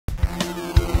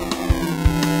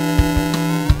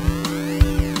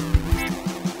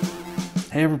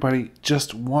Hey everybody,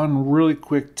 just one really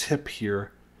quick tip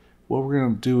here. What we're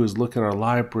going to do is look at our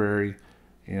library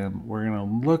and we're going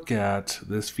to look at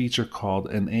this feature called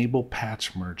Enable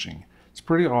Patch Merging. It's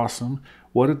pretty awesome.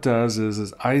 What it does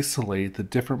is isolate the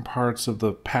different parts of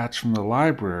the patch from the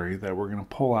library that we're going to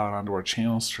pull out onto our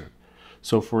channel strip.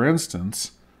 So for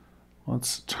instance,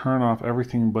 let's turn off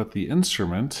everything but the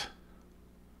instrument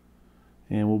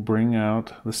and we'll bring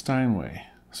out the Steinway.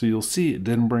 So you'll see it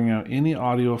didn't bring out any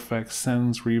audio effects,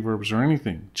 sends, reverbs, or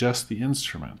anything, just the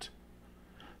instrument.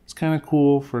 It's kind of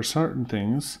cool for certain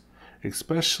things,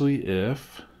 especially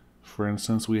if, for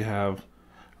instance, we have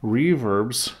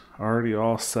reverbs already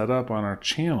all set up on our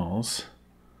channels.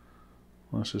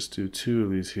 Let's just do 2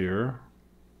 of these here.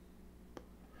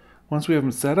 Once we have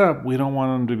them set up, we don't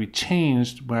want them to be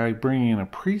changed by bringing in a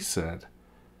preset.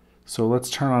 So let's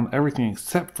turn on everything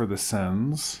except for the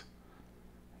sends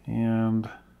and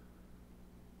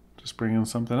just bring in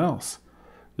something else.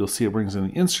 You'll see it brings in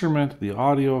the instrument, the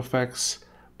audio effects,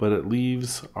 but it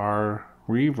leaves our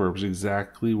reverbs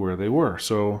exactly where they were.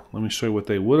 So let me show you what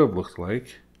they would have looked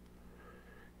like.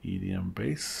 EDM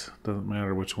bass, doesn't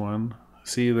matter which one.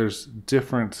 See, there's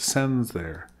different sends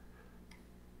there.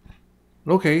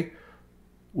 Okay,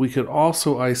 we could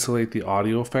also isolate the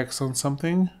audio effects on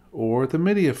something or the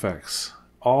MIDI effects.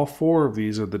 All 4 of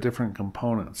these are the different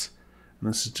components. And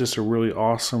this is just a really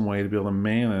awesome way to be able to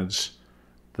manage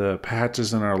the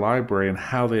patches in our library and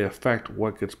how they affect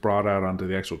what gets brought out onto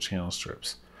the actual channel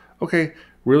strips. Okay,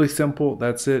 really simple.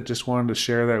 That's it. Just wanted to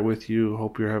share that with you.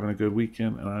 Hope you're having a good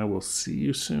weekend, and I will see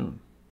you soon.